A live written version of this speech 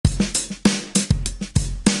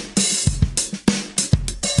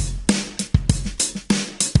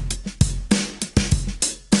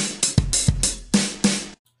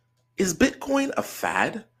Bitcoin a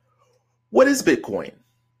fad? What is Bitcoin?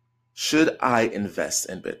 Should I invest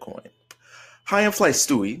in Bitcoin? Hi, I'm Fly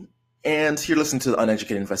Stewie, and you're listening to the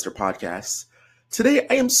Uneducated Investor Podcast. Today,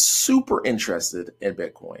 I am super interested in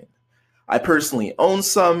Bitcoin. I personally own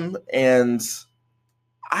some, and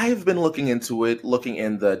I've been looking into it, looking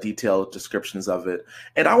in the detailed descriptions of it,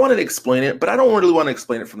 and I wanted to explain it, but I don't really want to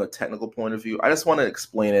explain it from the technical point of view. I just want to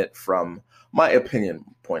explain it from my opinion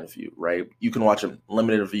point of view, right? You can watch a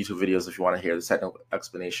limited YouTube videos if you want to hear the technical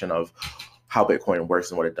explanation of how Bitcoin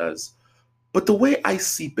works and what it does. But the way I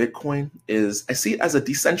see Bitcoin is I see it as a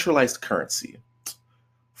decentralized currency.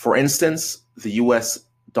 For instance, the US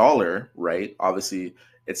dollar, right? Obviously,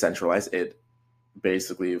 it's centralized. It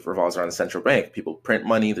basically revolves around the central bank. People print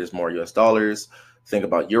money, there's more US dollars. Think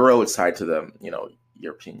about euro, it's tied to the,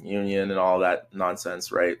 European Union and all that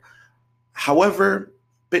nonsense, right? However,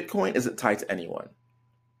 Bitcoin isn't tied to anyone.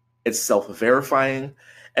 It's self-verifying,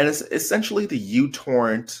 and it's essentially the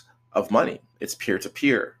uTorrent of money. It's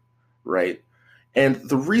peer-to-peer, right? And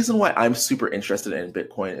the reason why I'm super interested in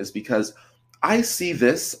Bitcoin is because I see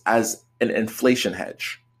this as an inflation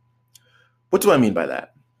hedge. What do I mean by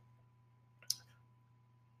that?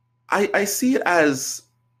 I see it as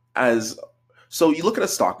so you look at a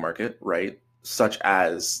stock market, right? Such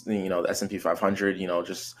as the S&P 500,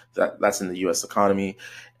 just that's in the US economy.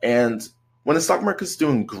 And when the stock market is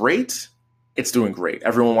doing great, it's doing great.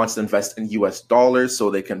 Everyone wants to invest in US dollars so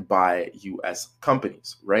they can buy US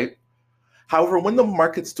companies, right? However, when the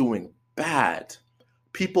market's doing bad,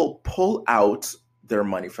 people pull out their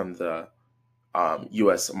money from the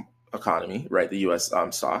US economy, right? The US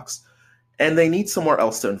stocks, and they need somewhere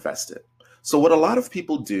else to invest it. So what a lot of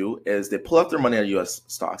people do is they pull out their money out of US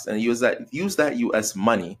stocks and use that US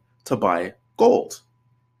money to buy gold,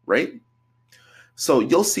 right? So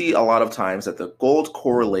you'll see a lot of times that the gold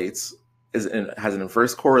has an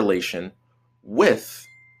inverse correlation with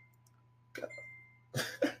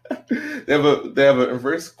they have an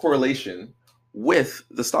inverse correlation with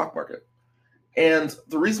the stock market. And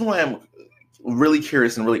the reason why I'm really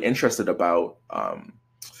curious and really interested about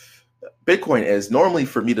Bitcoin is normally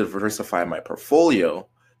for me to diversify my portfolio,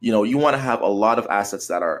 you want to have a lot of assets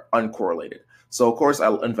that are uncorrelated. So of course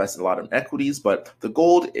I'll invest in a lot of equities, but the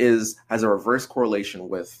gold has a reverse correlation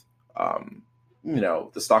with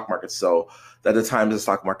the stock market. So that at the time the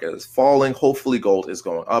stock market is falling, hopefully gold is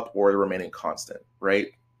going up or remaining constant,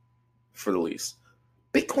 right? For the least.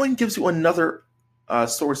 Bitcoin gives you another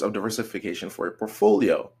source of diversification for your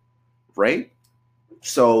portfolio, right?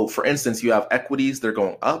 So for instance, you have equities, they're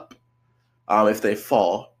going up. If they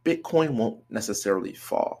fall, Bitcoin won't necessarily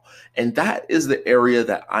fall. And that is the area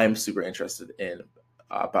that I'm super interested in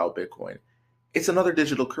about Bitcoin. It's another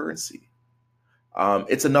digital currency.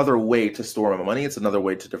 It's another way to store my money. It's another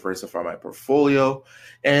way to diversify my portfolio.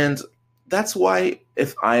 And that's why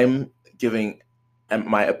if I'm giving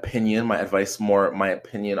my opinion, my advice, more my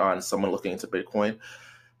opinion on someone looking into Bitcoin,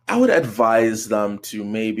 I would advise them to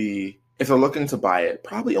maybe, if they're looking to buy it,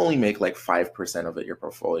 probably only make like 5% of it your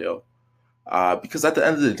portfolio. Because at the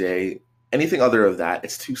end of the day, anything other of that,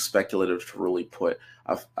 it's too speculative to really put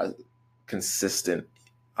a consistent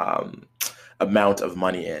amount of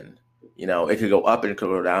money in. It could go up and it could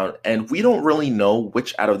go down. And we don't really know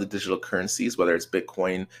which out of the digital currencies, whether it's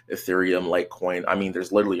Bitcoin, Ethereum, Litecoin, I mean,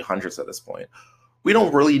 there's literally hundreds at this point. We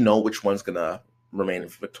don't really know which one's going to remain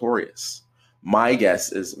victorious. My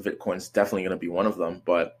guess is Bitcoin's definitely going to be one of them,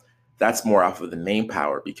 but that's more off of the name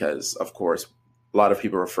power because, of course, a lot of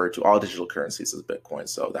people refer to all digital currencies as Bitcoin.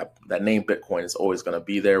 So that name Bitcoin is always going to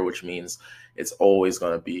be there, which means it's always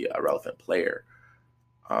going to be a relevant player.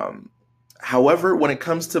 However, when it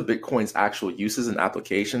comes to Bitcoin's actual uses and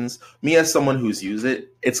applications, me as someone who's used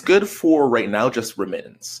it, it's good for right now just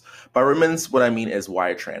remittance. By remittance, what I mean is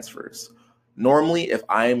wire transfers. Normally, if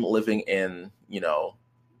I'm living in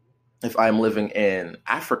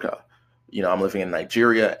Africa, I'm living in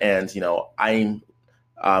Nigeria and,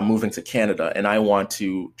 I'm moving to Canada and I want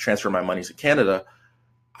to transfer my money to Canada,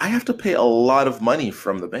 I have to pay a lot of money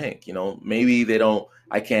from the bank. Maybe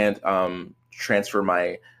I can't transfer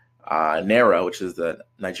my Naira, which is the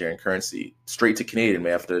Nigerian currency, straight to Canadian.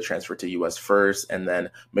 May have to transfer to US first, and then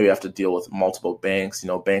maybe have to deal with multiple banks.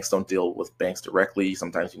 Banks don't deal with banks directly.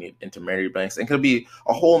 Sometimes you need intermediary banks. And it could be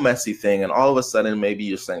a whole messy thing. And all of a sudden, maybe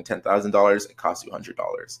you're saying $10,000, it costs you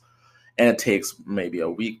 $100. And it takes maybe a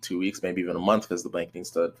week, 2 weeks, maybe even a month because the bank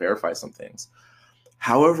needs to verify some things.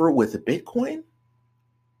 However, with Bitcoin,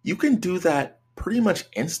 you can do that pretty much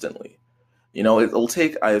instantly. It'll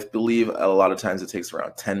take, I believe a lot of times it takes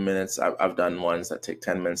around 10 minutes. I've done ones that take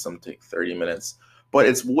 10 minutes, some take 30 minutes, but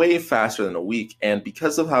it's way faster than a week. And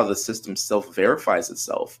because of how the system self-verifies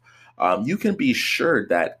itself, you can be sure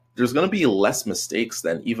that there's going to be less mistakes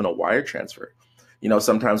than even a wire transfer. You know,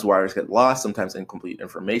 sometimes wires get lost, sometimes incomplete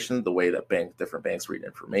information, the way that different banks read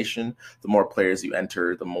information. The more players you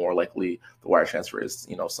enter, the more likely the wire transfer is,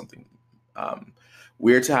 you know, something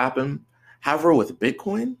weird to happen. However, with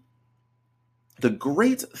Bitcoin, the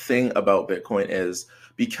great thing about Bitcoin is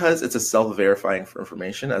because it's a self-verifying for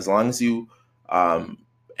information, as long as you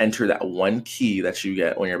enter that one key that you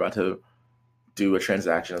get when you're about to do a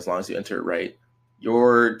transaction, as long as you enter it right,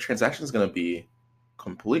 your transaction is going to be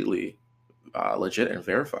completely legit and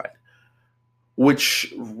verified,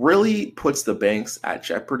 which really puts the banks at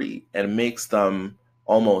jeopardy and makes them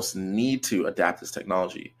almost need to adapt this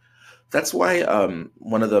technology. That's why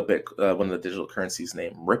one of the digital currencies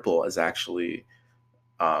named Ripple is actually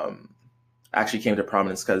came to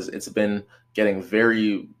prominence, because it's been getting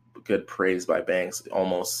very good praise by banks.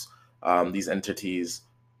 Almost these entities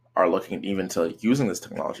are looking even to using this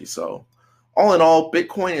technology. So all in all,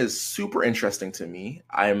 Bitcoin is super interesting to me.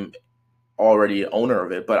 I'm already an owner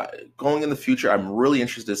of it, but going in the future, I'm really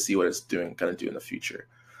interested to see what it's going to do in the future.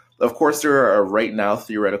 Of course, there are right now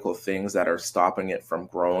theoretical things that are stopping it from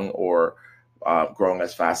growing or growing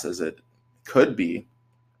as fast as it could be.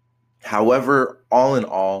 However, all in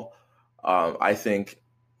all, I think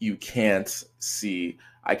I can't see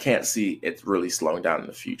it really slowing down in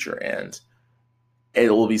the future, and it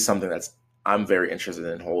will be something I'm very interested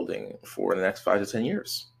in holding for the next 5 to 10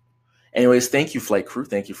 years. Anyways, thank you, Flight Crew.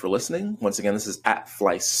 Thank you for listening. Once again, this is at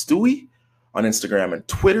FlyStewie on Instagram and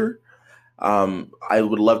Twitter. I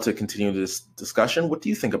would love to continue this discussion. What do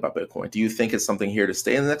you think about Bitcoin? Do you think it's something here to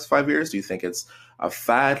stay in the next 5 years? Do you think it's a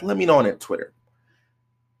fad? Let me know on Twitter.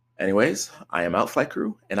 Anyways, I am out, Flight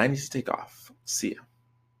Crew, and I need to take off. See ya.